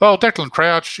 Well, Declan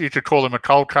Crouch, you could call him a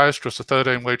cold case because the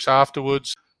 13 weeks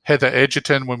afterwards. Heather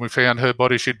Edgerton, when we found her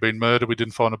body, she'd been murdered. We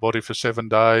didn't find a body for 7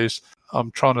 days.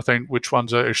 I'm trying to think which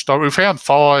ones are historic. We found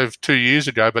 5 2 years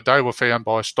ago, but they were found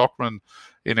by stockmen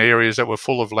in areas that were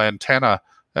full of lantana,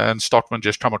 and stockmen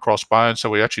just come across bones, so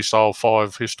we actually sold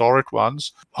 5 historic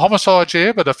ones. Homicides,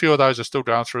 yeah, but a few of those are still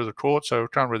going through the court, so we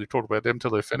can't really talk about them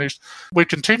till they're finished. We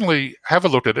continually have a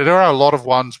look at it. There are a lot of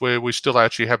ones where we still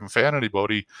actually haven't found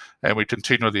anybody, and we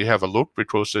continually have a look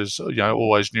because there's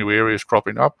always new areas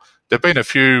cropping up. There have been a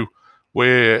few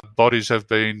where bodies have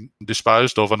been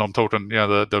disposed of, and I'm talking,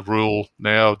 the rule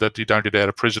now that you don't get out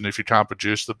of prison if you can't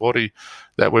produce the body,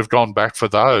 that we've gone back for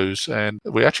those, and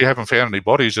we actually haven't found any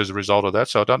bodies as a result of that.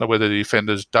 So I don't know whether the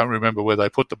offenders don't remember where they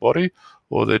put the body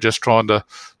or they're just trying to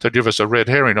give us a red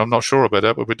herring. I'm not sure about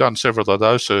that, but we've done several of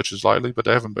those searches lately, but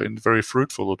they haven't been very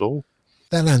fruitful at all.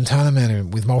 That Lantana matter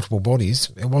with multiple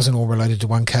bodies, it wasn't all related to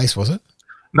one case, was it?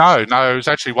 No, it was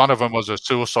actually one of them was a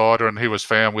suicider, and he was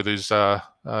found with his, he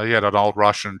had an old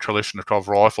Russian Kalashnikov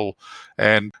rifle,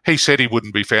 and he said he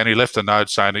wouldn't be found. He left a note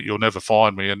saying that you'll never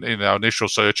find me, and in our initial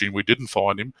searching, we didn't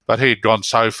find him, but he had gone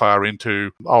so far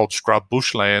into old scrub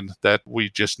bushland that we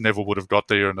just never would have got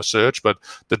there in a search. But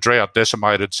the drought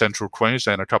decimated central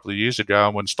Queensland a couple of years ago,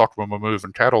 and when stockmen were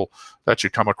moving cattle, they actually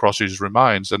come across his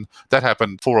remains, and that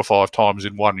happened 4 or 5 times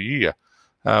in 1 year.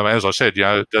 As I said,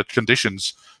 the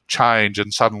conditions change,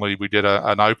 and suddenly we get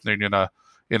an opening in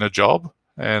a job,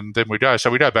 and then we go. So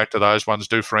we go back to those ones,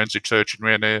 do forensic searching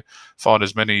around there, find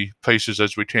as many pieces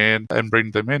as we can, and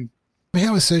bring them in.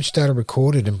 How is search data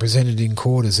recorded and presented in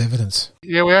court as evidence?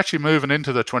 Yeah, we're actually moving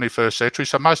into the 21st century,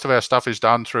 so most of our stuff is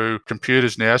done through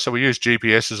computers now. So we use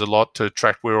GPSs a lot to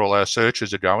track where all our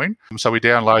searches are going. So we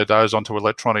download those onto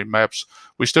electronic maps.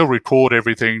 We still record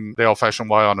everything the old-fashioned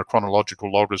way on a chronological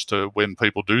log as to when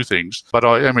people do things. But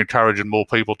I am encouraging more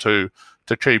people to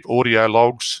keep audio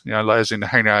logs, as in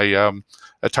hang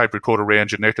a tape recorder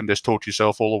around your neck and just talk to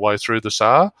yourself all the way through the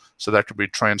SAR, so that can be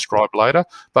transcribed later.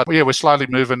 But yeah, we're slowly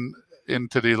moving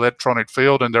into the electronic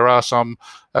field, and there are some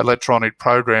electronic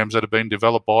programs that have been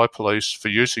developed by police for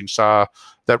using SAR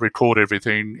that record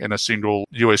everything in a single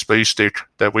USB stick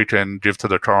that we can give to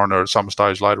the coroner at some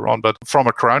stage later on. But from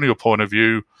a coronial point of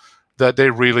view, that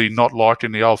they're really not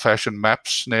liking the old-fashioned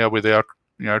maps now with our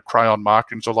crayon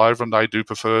markings all over them. They do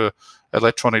prefer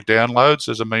electronic downloads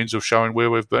as a means of showing where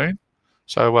we've been.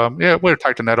 So, we're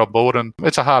taking that on board, and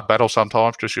it's a hard battle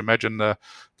sometimes because you imagine the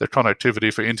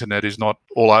connectivity for internet is not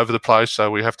all over the place, so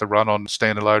we have to run on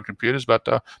standalone computers. But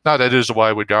no, that is the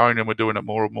way we're going, and we're doing it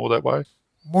more and more that way.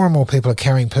 More and more people are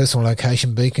carrying personal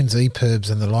location beacons, EPIRBs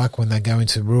and the like when they go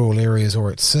into rural areas or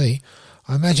at sea.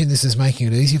 I imagine this is making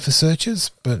it easier for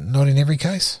searchers, but not in every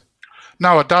case?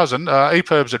 No, it doesn't.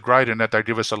 EPIRBs are great in that they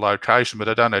give us a location, but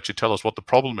they don't actually tell us what the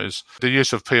problem is. The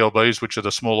use of PLBs, which are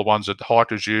the smaller ones that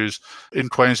hikers use, in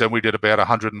Queensland we did about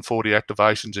 140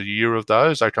 activations a year of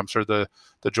those. They come through the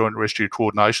Joint Rescue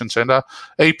Coordination Centre.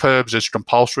 EPIRBs is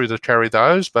compulsory to carry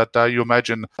those, but you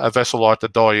imagine a vessel like the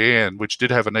Diane, which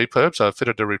did have an EPIRB, so it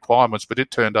fitted the requirements, but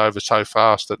it turned over so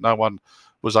fast that no one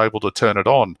was able to turn it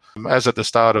on. As at the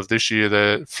start of this year,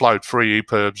 the float-free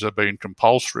EPIRBs have been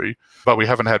compulsory, but we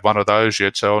haven't had one of those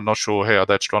yet, so I'm not sure how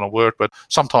that's going to work. But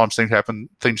sometimes things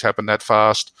happen that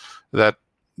fast that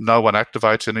no one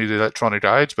activates any of the electronic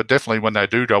aids, but definitely when they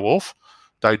do go off,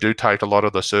 they do take a lot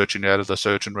of the searching out of the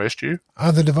search and rescue.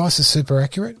 Are the devices super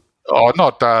accurate? I'm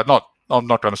not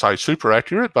going to say super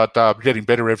accurate, but getting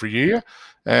better every year.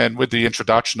 And with the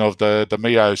introduction of the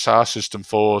MEO SAR system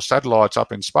for satellites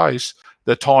up in space,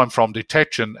 the time from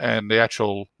detection and the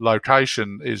actual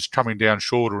location is coming down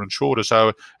shorter and shorter.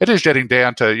 So it is getting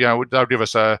down to, they'll give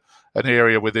us an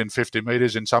area within 50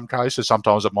 metres in some cases.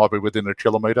 Sometimes it might be within a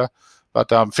kilometre, but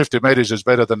 50 metres is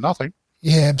better than nothing.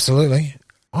 Yeah, absolutely.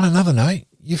 On another note,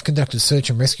 you've conducted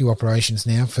search and rescue operations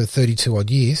now for 32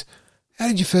 odd years. How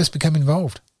did you first become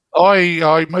involved?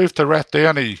 I moved to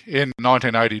Rathdowney in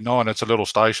 1989. It's a little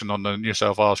station on the New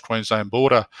South Wales-Queensland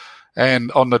border.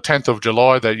 And on the 10th of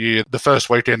July that year, the first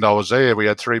weekend I was there, we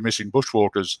had 3 missing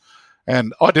bushwalkers.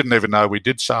 And I didn't even know we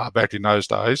did SAR back in those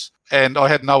days. And I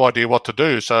had no idea what to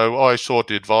do. So I sought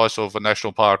the advice of a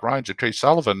National Park Ranger, Keith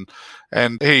Sullivan,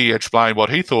 and he explained what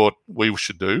he thought we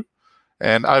should do.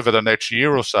 And over the next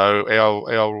year or so,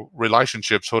 our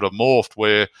relationship sort of morphed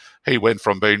where he went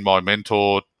from being my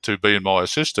mentor to being my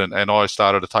assistant, and I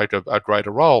started to take a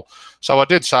greater role. So I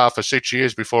did SAR for 6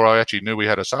 years before I actually knew we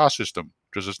had a SAR system,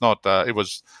 because it's not. It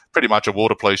was pretty much a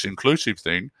water police inclusive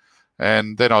thing.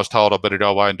 And then I was told I better go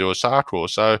away and do a SAR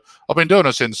course. So I've been doing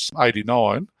it since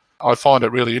 '89. I find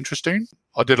it really interesting.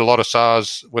 I did a lot of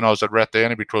SARs when I was at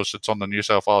Rathdowney because it's on the New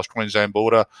South Wales-Queensland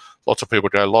border. Lots of people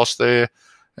go lost there.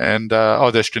 And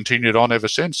I just continued on ever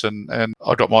since. And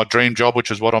I got my dream job,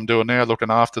 which is what I'm doing now,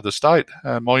 looking after the state.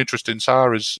 My interest in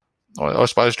SAR is, I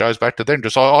suppose, goes back to then.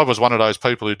 Because I was one of those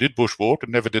people who did bushwalk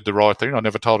and never did the right thing. I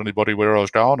never told anybody where I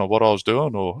was going or what I was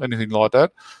doing or anything like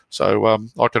that. So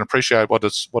I can appreciate what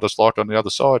it's like on the other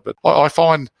side. But I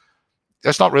find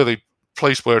it's not really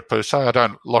police work per se. I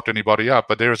don't lock anybody up,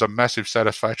 but there is a massive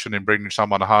satisfaction in bringing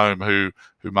someone home who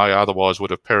may otherwise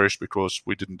would have perished because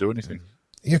we didn't do anything.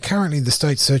 You're currently the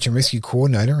State Search and Rescue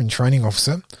Coordinator and Training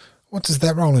Officer. What does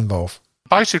that role involve?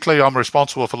 Basically, I'm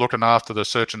responsible for looking after the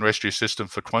search and rescue system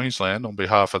for Queensland on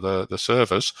behalf of the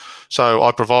service. So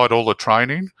I provide all the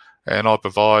training and I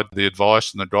provide the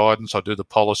advice and the guidance. I do the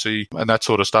policy and that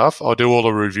sort of stuff. I do all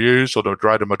the reviews, or the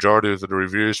greater majority of the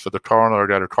reviews for the coroner. I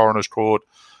go to coroner's court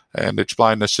and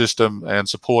explain the system and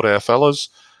support our fellas.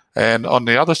 And on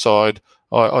the other side,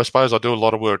 I suppose I do a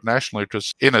lot of work nationally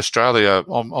because in Australia,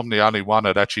 I'm the only one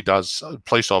that actually does,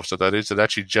 police officer that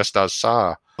actually just does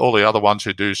SAR. All the other ones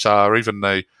who do SAR, even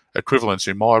the equivalents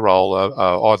in my role,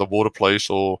 are either water police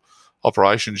or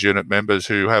operations unit members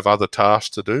who have other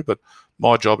tasks to do. But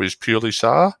my job is purely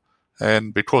SAR.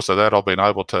 And because of that, I've been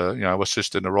able to,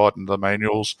 assist in the writing of the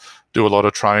manuals, do a lot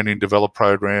of training, develop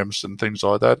programs and things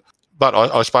like that. But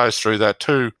I suppose through that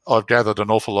too, I've gathered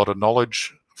an awful lot of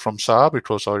knowledge from SAR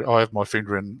because I have my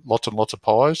finger in lots and lots of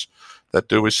pies that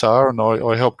do with SAR, and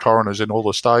I help coroners in all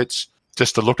the states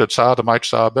just to look at SAR to make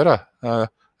SAR better.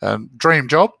 And dream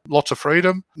job, lots of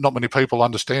freedom. Not many people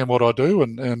understand what I do,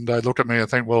 and they look at me and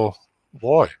think, well,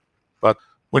 why? But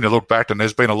when you look back, and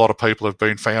there's been a lot of people have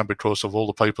been found because of all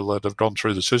the people that have gone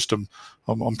through the system,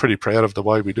 I'm pretty proud of the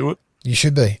way we do it. You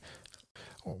should be.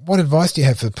 What advice do you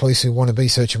have for police who want to be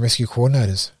search and rescue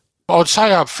coordinators? I'd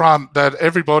say up front that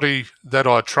everybody that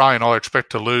I train, I expect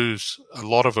to lose a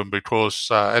lot of them because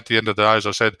at the end of the day, as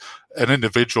I said, an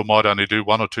individual might only do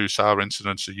 1 or 2 SAR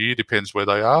incidents a year, depends where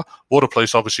they are. Water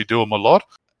police obviously do them a lot.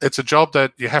 It's a job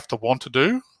that you have to want to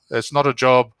do. It's not a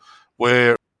job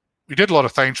where you get a lot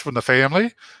of thanks from the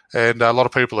family and a lot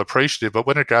of people are appreciative, but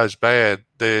when it goes bad,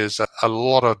 there's a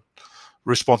lot of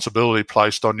responsibility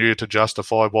placed on you to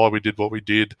justify why we did what we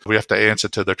did. We have to answer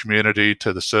to the community,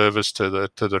 to the service, to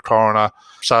the coroner.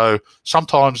 So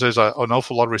sometimes there's an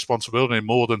awful lot of responsibility,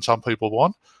 more than some people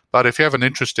want. But if you have an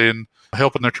interest in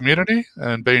helping the community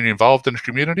and being involved in the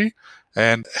community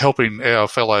and helping our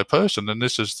fellow person, then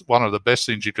this is one of the best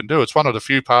things you can do. It's one of the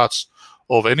few parts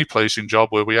of any policing job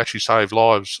where we actually save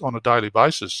lives on a daily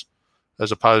basis,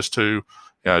 as opposed to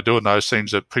doing those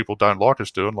things that people don't like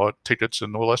us doing, like tickets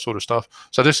and all that sort of stuff.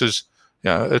 So this is,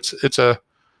 it's a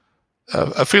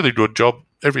fairly good job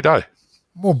every day.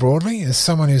 More broadly, as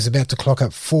someone who's about to clock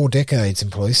up 4 decades in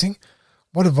policing,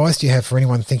 what advice do you have for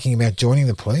anyone thinking about joining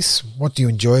the police? What do you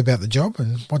enjoy about the job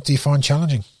and what do you find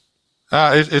challenging?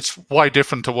 It's way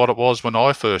different to what it was when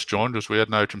I first joined, because we had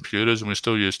no computers and we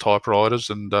still used typewriters,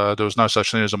 and there was no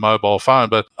such thing as a mobile phone.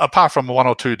 But apart from 1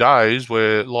 or 2 days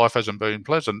where life hasn't been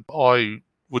pleasant, I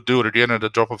would do it again at a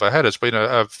drop of a hat. It's been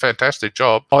a fantastic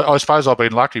job. I suppose I've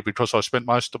been lucky because I spent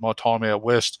most of my time out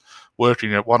west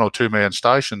working at 1 or 2 man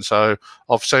stations. So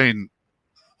I've seen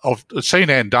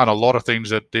and done a lot of things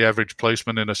that the average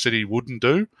policeman in a city wouldn't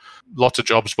do. Lots of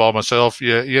jobs by myself.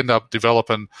 You end up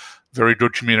developing very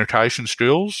good communication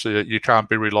skills. You can't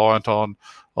be reliant on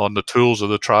the tools of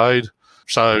the trade.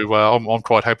 So I'm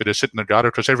quite happy to sit in the gutter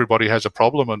because everybody has a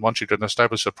problem, and once you can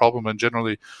establish a problem, and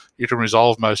generally you can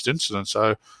resolve most incidents.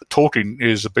 So talking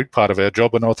is a big part of our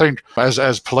job, and I think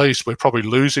as police we're probably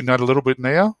losing that a little bit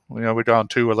now. We're going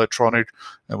too electronic,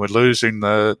 and we're losing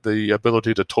the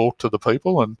ability to talk to the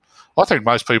people. And I think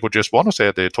most people just want us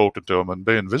out there talking to them and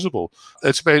being visible.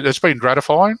 It's been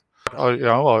gratifying.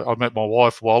 I met my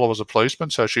wife while I was a policeman,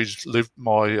 so she's lived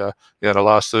my the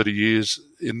last 30 years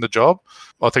in the job.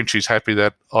 I think she's happy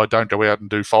that I don't go out and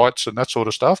do fights and that sort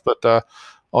of stuff. But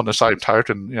on the same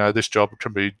token, this job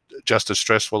can be just as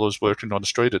stressful as working on the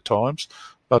street at times.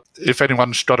 But if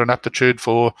anyone's got an aptitude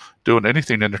for doing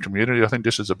anything in the community, I think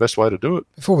this is the best way to do it.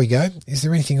 Before we go, is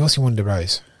there anything else you wanted to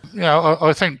raise?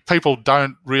 I think people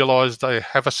don't realise they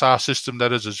have a SAR system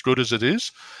that is as good as it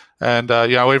is. And,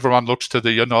 everyone looks to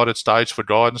the United States for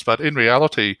guidance. But in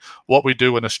reality, what we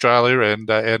do in Australia and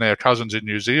our cousins in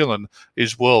New Zealand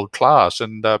is world class.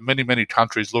 And many, many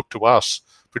countries look to us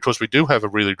because we do have a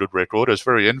really good record. It's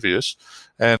very envious.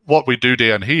 And what we do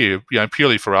down here,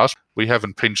 purely for us, we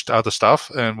haven't pinched other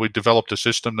stuff, and we developed a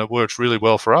system that works really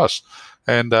well for us.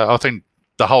 And I think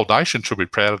the whole nation should be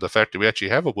proud of the fact that we actually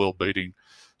have a world-beating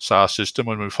SAR system,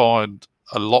 and we find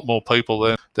a lot more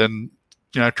people than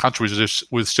countries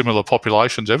with similar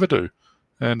populations ever do.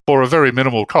 And for a very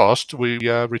minimal cost, we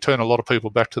return a lot of people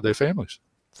back to their families.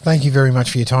 Thank you very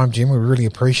much for your time, Jim. We really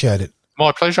appreciate it.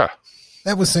 My pleasure.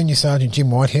 That was Senior Sergeant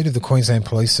Jim Whitehead of the Queensland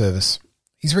Police Service.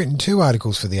 He's written 2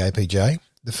 articles for the APJ.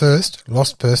 The first,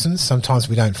 Lost Persons, Sometimes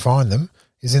We Don't Find Them,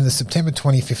 is in the September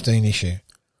 2015 issue.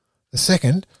 The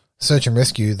second, Search and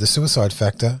Rescue, The Suicide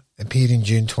Factor, appeared in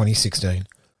June 2016.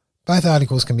 Both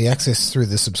articles can be accessed through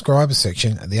the subscribers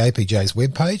section at the APJ's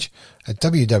webpage at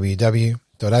www.apjl.com.au.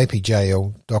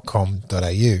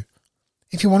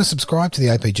 If you want to subscribe to the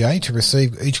APJ to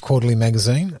receive each quarterly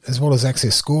magazine, as well as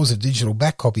access scores of digital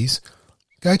back copies,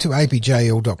 go to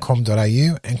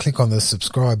apjl.com.au and click on the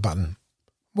subscribe button.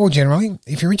 More generally,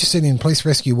 if you're interested in police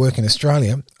rescue work in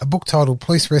Australia, a book titled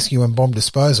Police Rescue and Bomb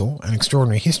Disposal, An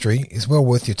Extraordinary History is well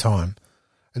worth your time.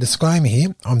 A disclaimer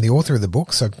here, I'm the author of the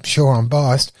book, so sure I'm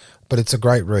biased, but it's a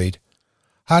great read.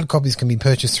 Hard copies can be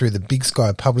purchased through the Big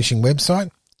Sky Publishing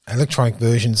website. Electronic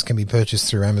versions can be purchased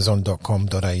through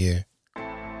amazon.com.au.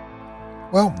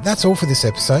 Well, that's all for this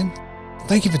episode.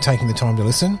 Thank you for taking the time to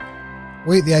listen.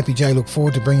 We at the APJ look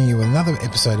forward to bringing you another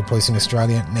episode of Policing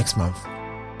Australia next month.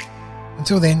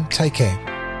 Until then, take care.